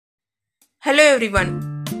Hello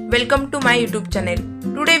everyone, welcome to my YouTube channel.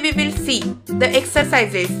 Today we will see the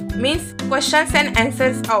exercises, means questions and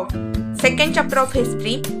answers of second chapter of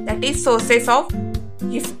history, that is sources of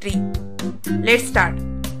history. Let's start.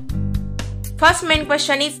 First main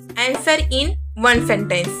question is answer in one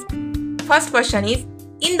sentence. First question is,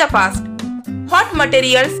 in the past, what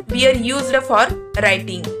materials were used for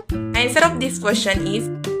writing? Answer of this question is,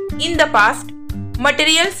 in the past,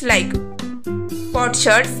 materials like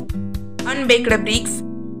potsherds, unbaked bricks,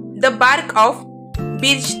 the bark of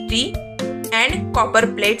birch tree and copper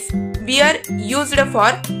plates were used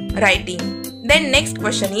for writing. Then next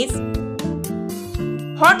question is,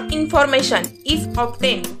 what information is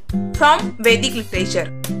obtained from Vedic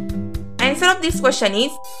literature? Answer of this question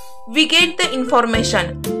is, we get the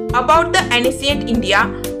information about the ancient India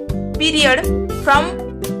period from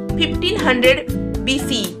 1500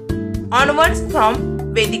 BCE onwards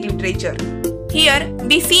from Vedic literature. Here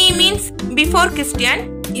BCE means before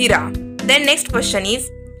Christian era. Then next question is,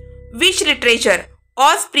 which literature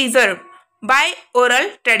was preserved by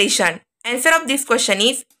oral tradition? Answer of this question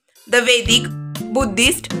is, the Vedic,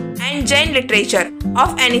 Buddhist and Jain literature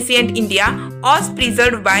of ancient India was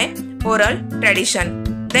preserved by oral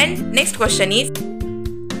tradition. Then next question is,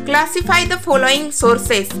 classify the following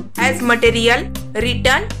sources as material,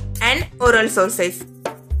 written and oral sources: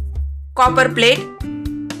 copper plate,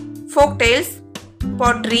 folk tales,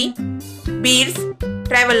 pottery, beads,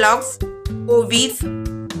 travelogues, ovies,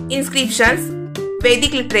 inscriptions,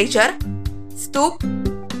 Vedic literature, stup,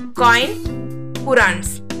 coin,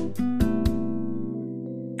 Purans.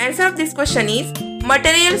 Answer of this question is,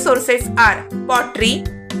 material sources are pottery,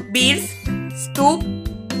 beads, stup,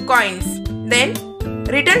 coins. Then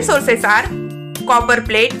written sources are copper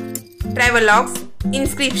plate, travelogues,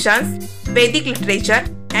 inscriptions, Vedic literature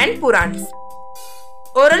and Purans.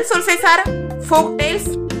 Oral sources are folk tales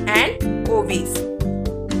and ovies.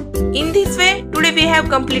 In this way, today we have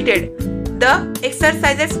completed the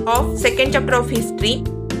exercises of second chapter of history.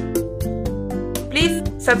 Please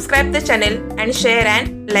subscribe the channel and share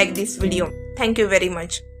and like this video. Thank you very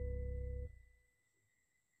much.